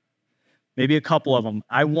 maybe a couple of them.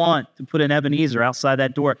 I want to put an Ebenezer outside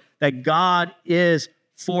that door, that God is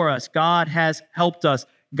for us. God has helped us.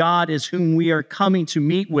 God is whom we are coming to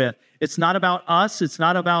meet with. It's not about us. It's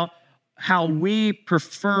not about how we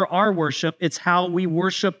prefer our worship. It's how we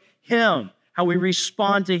worship him, how we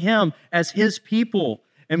respond to him as his people.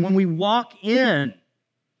 And when we walk in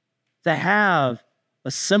to have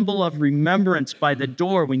a symbol of remembrance by the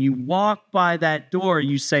door, when you walk by that door,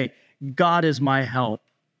 you say, God is my help.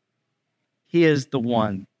 He is the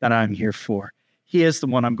one that I'm here for. He is the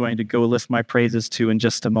one I'm going to go lift my praises to in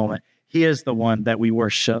just a moment. He is the one that we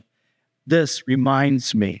worship. This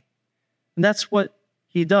reminds me. And that's what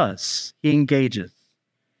he does. He engages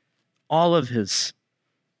all of his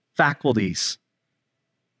faculties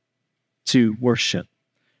to worship.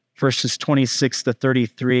 Verses 26 to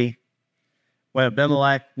 33. When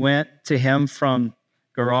Abimelech went to him from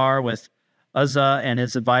Gerar with Uzzah and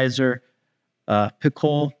his advisor,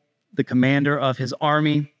 Pichol, the commander of his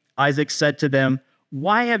army, Isaac said to them,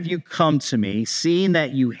 why have you come to me, seeing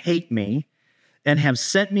that you hate me, and have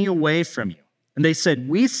sent me away from you? And they said,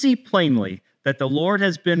 we see plainly that the Lord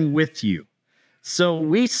has been with you. So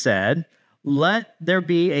we said, let there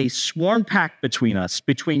be a sworn pact between us,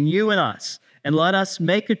 between you and us, and let us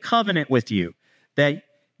make a covenant with you, that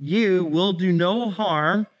you will do no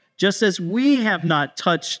harm, just as we have not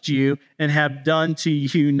touched you and have done to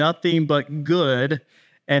you nothing but good,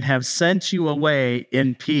 and have sent you away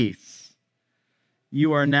in peace.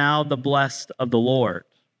 You are now the blessed of the Lord.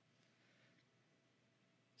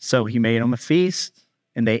 So he made them a feast,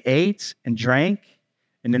 and they ate and drank.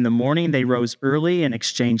 And in the morning they rose early and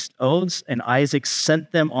exchanged oaths, and Isaac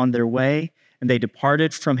sent them on their way, and they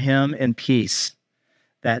departed from him in peace.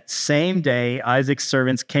 That same day, Isaac's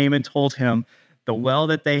servants came and told him the well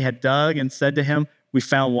that they had dug, and said to him, we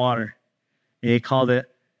found water. And he called it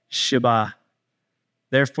Sheba.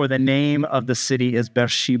 Therefore, the name of the city is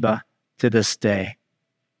Beersheba to this day.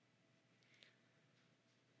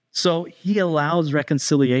 So he allows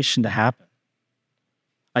reconciliation to happen.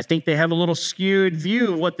 I think they have a little skewed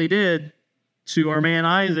view of what they did to our man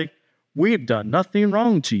Isaac. We've done nothing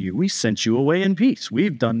wrong to you. We sent you away in peace.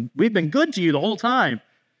 We've been good to you the whole time.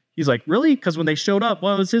 He's like, really? Because when they showed up,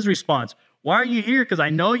 what was his response? Why are you here? Because I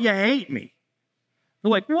know you hate me.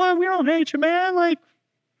 They're like, what? We don't hate you, man. Like,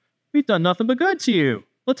 we've done nothing but good to you.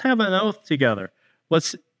 Let's have an oath together.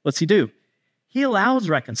 What's he do? He allows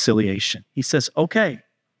reconciliation. He says, okay,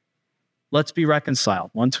 let's be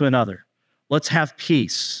reconciled one to another. Let's have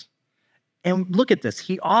peace. And look at this.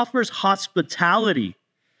 He offers hospitality.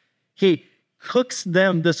 He cooks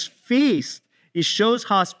them this feast. He shows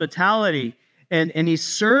hospitality, and he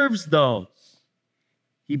serves those.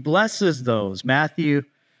 He blesses those. Matthew,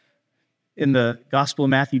 in the Gospel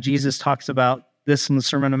of Matthew, Jesus talks about this in the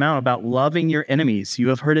Sermon on the Mount, about loving your enemies. You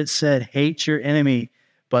have heard it said, hate your enemy,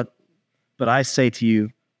 but I say to you,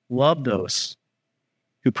 love those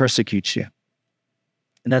who persecute you.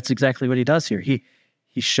 And that's exactly what he does here. He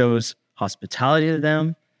shows hospitality to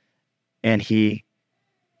them, and he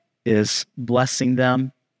is blessing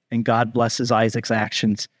them, and God blesses Isaac's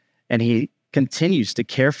actions, and he continues to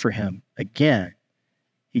care for him. Again,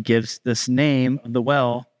 he gives this name of the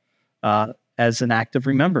well as an act of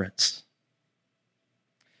remembrance.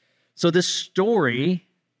 So this story,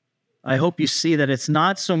 I hope you see that it's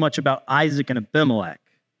not so much about Isaac and Abimelech.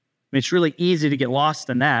 I mean, it's really easy to get lost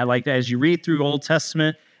in that. Like as you read through Old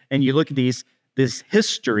Testament and you look at this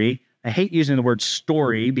history, I hate using the word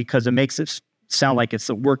story because it makes it sound like it's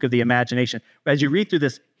the work of the imagination. But as you read through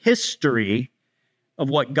this history of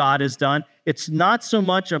what God has done, it's not so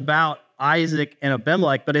much about Isaac and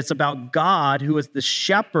Abimelech, but it's about God, who is the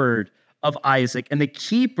shepherd of Isaac and the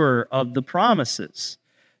keeper of the promises.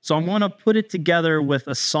 So I'm going to put it together with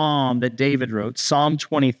a psalm that David wrote, Psalm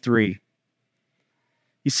 23.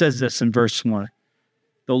 He says this in verse 1.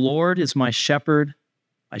 The Lord is my shepherd,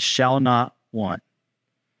 I shall not want.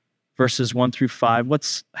 Verses 1 through 5,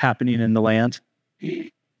 what's happening in the land?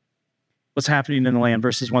 What's happening in the land?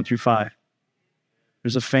 Verses 1 through 5.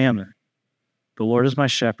 There's a famine. The Lord is my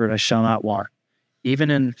shepherd, I shall not want. Even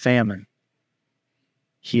in famine,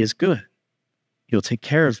 he is good. He'll take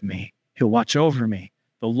care of me. He'll watch over me.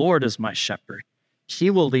 The Lord is my shepherd.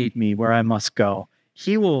 He will lead me where I must go.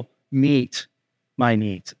 He will meet my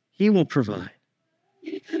needs. He will provide.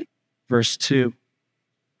 Verse 2,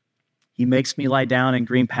 he makes me lie down in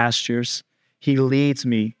green pastures. He leads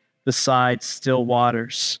me beside still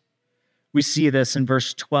waters. We see this in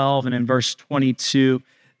verse 12 and in verse 22,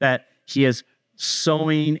 that he is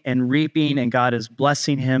sowing and reaping, and God is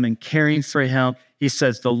blessing him and caring for him. He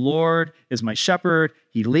says, the Lord is my shepherd.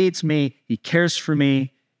 He leads me. He cares for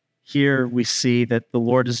me. Here we see that the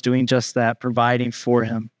Lord is doing just that, providing for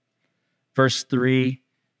him. Verse 3,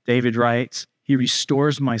 David writes, he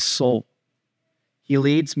restores my soul. He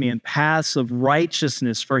leads me in paths of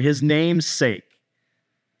righteousness for his name's sake.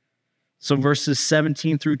 So verses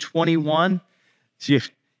 17 through 21,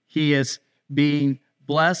 he is being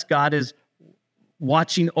blessed. God is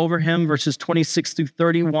watching over him. Verses 26 through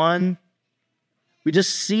 31. We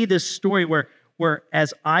just see this story where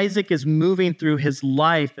as Isaac is moving through his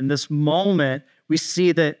life in this moment, we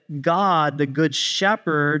see that God, the good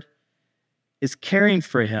shepherd, is caring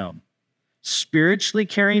for him, spiritually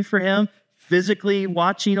caring for him, physically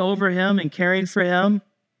watching over him and caring for him.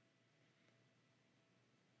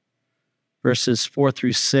 Verses 4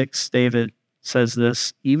 through 6, David says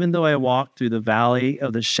this, even though I walk through the valley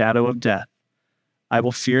of the shadow of death, I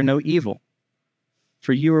will fear no evil,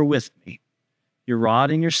 for you are with me. Your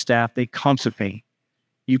rod and your staff, they comfort me.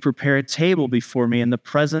 You prepare a table before me in the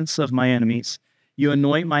presence of my enemies. You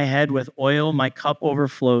anoint my head with oil, my cup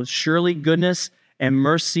overflows. Surely goodness and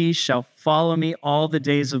mercy shall follow me all the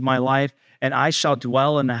days of my life, and I shall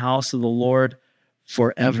dwell in the house of the Lord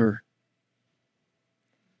forever.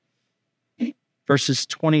 Verses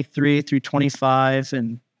 23 through 25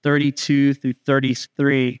 and 32 through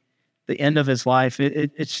 33, the end of his life,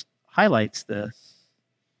 it highlights this.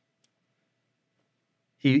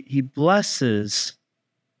 He blesses,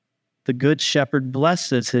 the good shepherd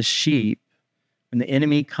blesses his sheep. When the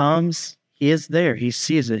enemy comes, he is there. He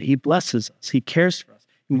sees it. He blesses us. He cares for us.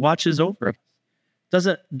 He watches over us.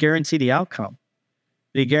 Doesn't guarantee the outcome,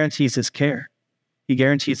 but he guarantees his care. He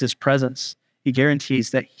guarantees his presence. He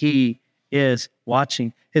guarantees that he is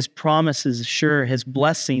watching. His promise is sure. His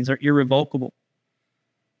blessings are irrevocable.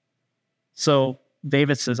 So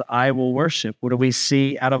David says, I will worship. What do we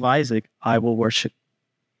see out of Isaac? I will worship.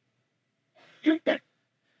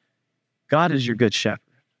 God is your good shepherd.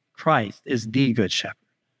 Christ is the good shepherd.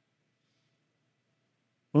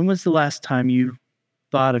 When was the last time you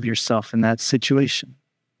thought of yourself in that situation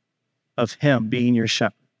of him being your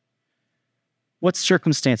shepherd? What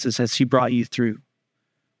circumstances has he brought you through?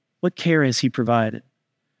 What care has he provided?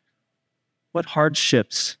 What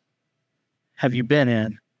hardships have you been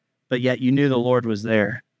in, but yet you knew the Lord was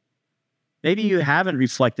there? Maybe you haven't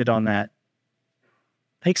reflected on that.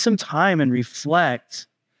 Take some time and reflect,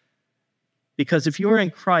 because if you're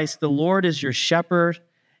in Christ, the Lord is your shepherd,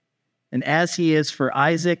 and as he is for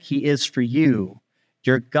Isaac, he is for you.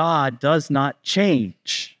 Your God does not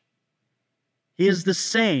change. He is the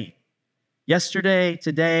same yesterday,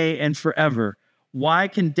 today, and forever. Why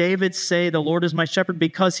can David say the Lord is my shepherd?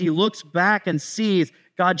 Because he looks back and sees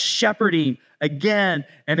God shepherding again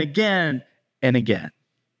and again and again.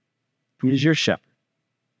 He is your shepherd.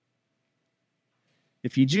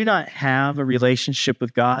 If you do not have a relationship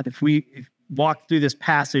with God, if we walk through this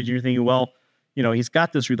passage and you're thinking, well, he's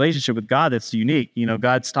got this relationship with God that's unique.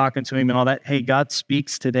 God's talking to him and all that. Hey, God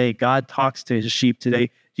speaks today. God talks to his sheep today.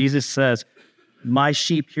 Jesus says, my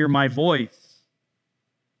sheep hear my voice.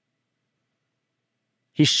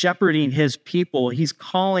 He's shepherding his people. He's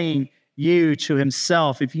calling you to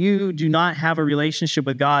himself. If you do not have a relationship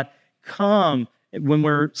with God, come when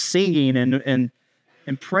we're singing and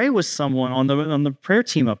pray with someone on the prayer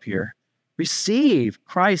team up here. Receive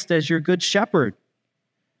Christ as your good shepherd.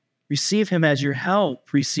 Receive him as your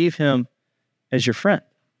help. Receive him as your friend.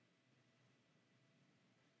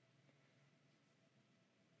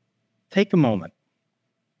 Take a moment.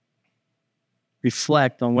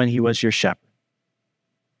 Reflect on when he was your shepherd.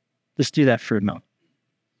 Just do that for a moment.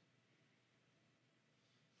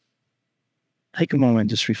 Take a moment and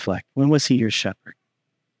just reflect. When was he your shepherd?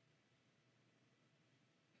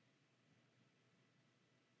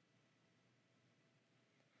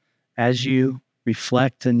 As you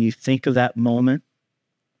reflect and you think of that moment,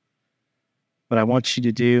 what I want you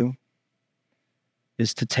to do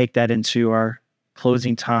is to take that into our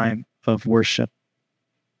closing time of worship,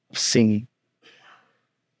 of singing.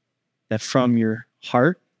 That from your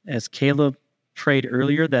heart, as Caleb prayed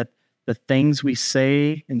earlier, that the things we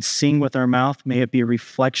say and sing with our mouth, may it be a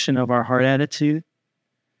reflection of our heart attitude.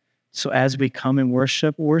 So as we come and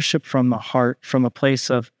worship from the heart, from a place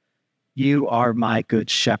of, you are my good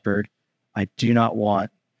shepherd. I do not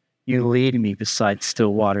want. You lead me beside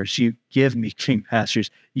still waters. You give me green pastures.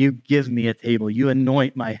 You give me a table. You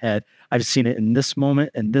anoint my head. I've seen it in this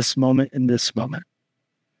moment, and this moment, and this moment.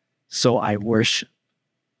 So I worship.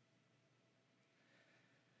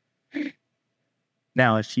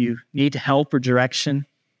 Now, if you need help or direction,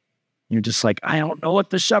 you're just like, I don't know what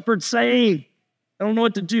the shepherd's saying. I don't know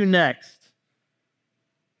what to do next.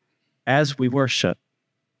 As we worship,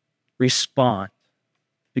 respond,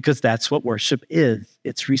 because that's what worship is.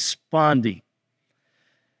 It's responding.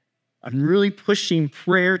 I'm really pushing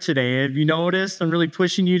prayer today. Have you noticed? I'm really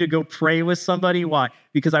pushing you to go pray with somebody. Why?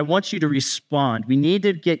 Because I want you to respond. We need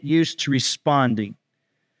to get used to responding.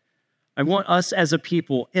 I want us as a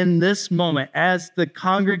people in this moment, as the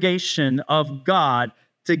congregation of God,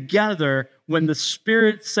 together, when the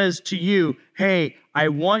Spirit says to you, hey, I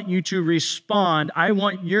want you to respond. I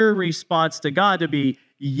want your response to God to be,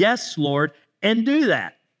 yes, Lord, and do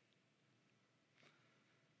that.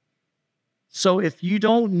 So if you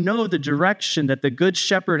don't know the direction that the Good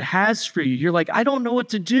Shepherd has for you, you're like, I don't know what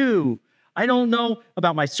to do. I don't know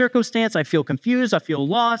about my circumstance. I feel confused. I feel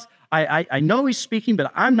lost. I know he's speaking,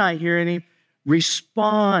 but I'm not hearing him.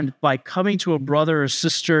 Respond by coming to a brother or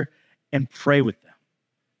sister and pray with them.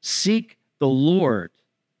 Seek the Lord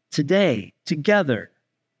today, together.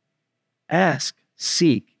 Ask,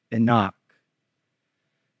 seek, and knock.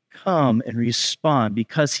 Come and respond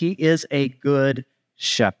because he is a good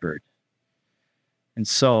shepherd. And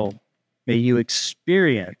so may you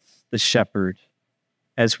experience the shepherd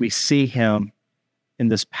as we see him in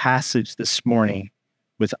this passage this morning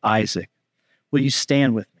with Isaac. Will you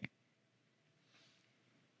stand with me?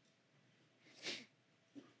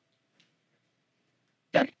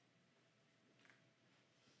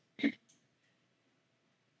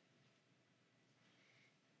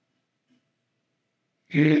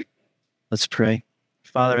 Let's pray.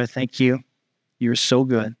 Father, I thank you. You are so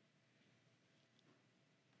good.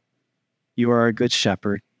 You are a good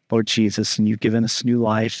shepherd, Lord Jesus, and you've given us new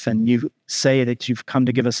life. And you say that you've come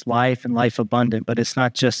to give us life and life abundant, but it's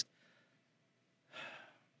not just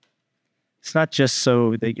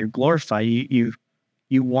so that you're glorified. You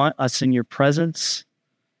want us in your presence.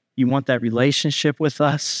 You want that relationship with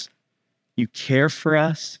us. You care for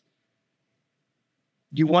us.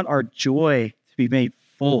 You want our joy to be made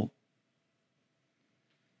full.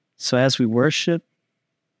 So as we worship,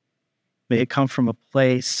 may it come from a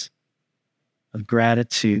place of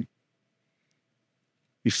gratitude,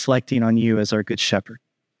 reflecting on you as our good shepherd.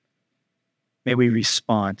 May we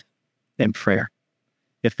respond in prayer,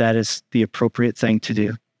 if that is the appropriate thing to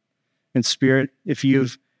do. In Spirit, if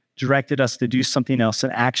you've directed us to do something else,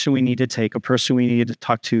 an action we need to take, a person we need to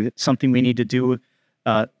talk to, something we need to do,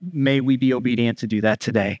 may we be obedient to do that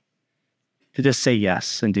today, to just say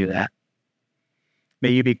yes and do that. May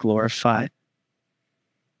you be glorified.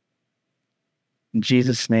 In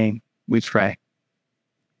Jesus' name we pray.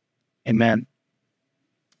 Amen.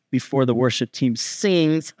 Before the worship team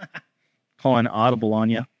sings, calling audible on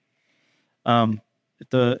you,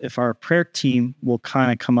 if our prayer team will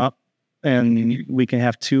kind of come up, and we can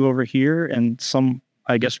have two over here and some,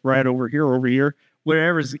 I guess, right over here,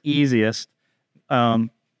 wherever's easiest.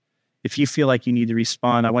 If you feel like you need to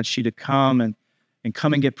respond, I want you to come and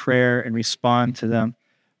come and get prayer and respond to them.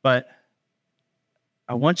 But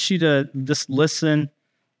I want you to just listen,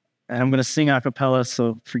 and I'm going to sing a cappella,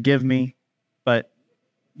 so forgive me. But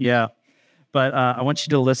I want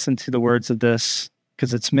you to listen to the words of this,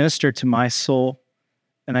 because it's ministered to my soul,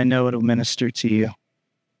 and I know it'll minister to you.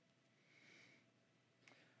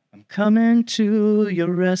 I'm coming to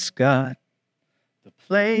your rest, God, the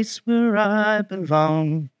place where I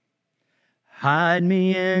belong. Hide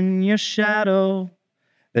me in your shadow.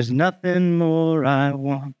 There's nothing more I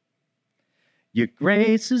want. Your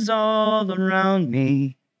grace is all around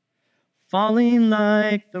me, falling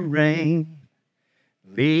like the rain.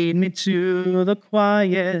 Lead me to the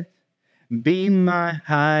quiet, be my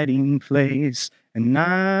hiding place, and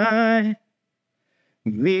I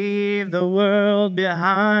leave the world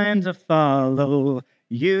behind to follow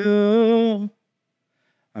you.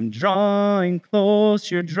 I'm drawing close,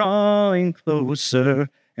 you're drawing closer,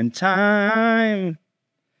 and time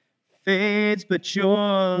fades, but your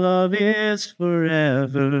love is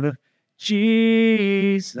forever,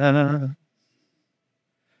 Jesus.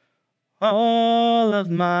 All of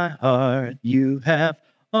my heart, you have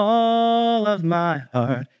all of my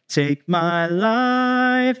heart. Take my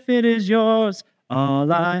life, it is yours.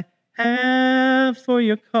 All I have for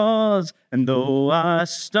your cause, and though I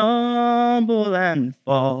stumble and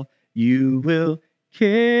fall, you will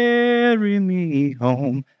carry me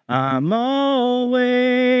home. I'm always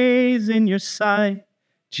in your sight,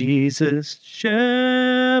 Jesus,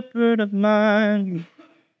 shepherd of mine.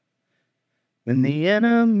 When the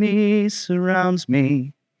enemy surrounds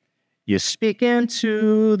me, you speak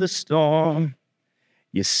into the storm.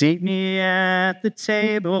 You seat me at the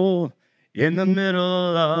table in the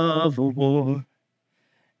middle of a war,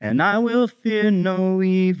 and I will fear no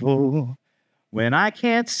evil, when I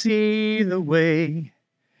can't see the way.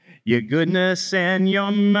 Your goodness and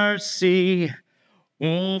your mercy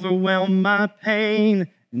overwhelm my pain,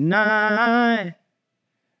 and I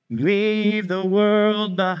leave the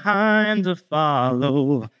world behind to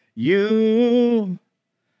follow you.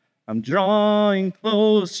 I'm drawing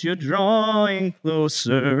close, you're drawing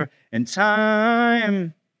closer, and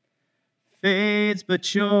time fades,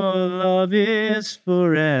 but your love is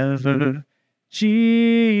forever.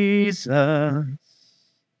 Jesus,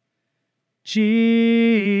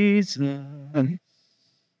 Jesus.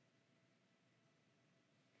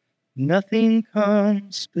 Nothing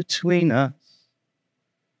comes between us,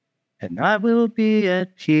 and I will be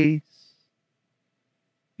at peace,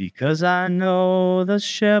 because I know the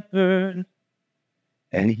shepherd,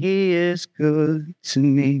 and he is good to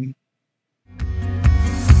me.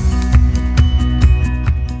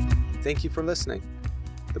 Thank you for listening.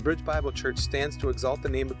 The Bridge Bible Church stands to exalt the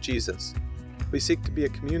name of Jesus. We seek to be a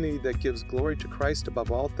community that gives glory to Christ above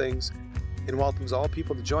all things and welcomes all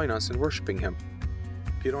people to join us in worshiping Him.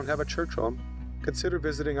 If you don't have a church home, consider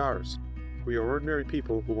visiting ours. We are ordinary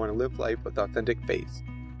people who want to live life with authentic faith.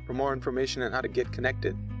 For more information on how to get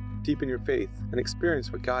connected, deepen your faith, and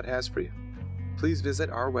experience what God has for you, please visit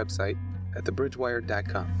our website at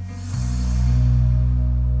thebridgewire.com.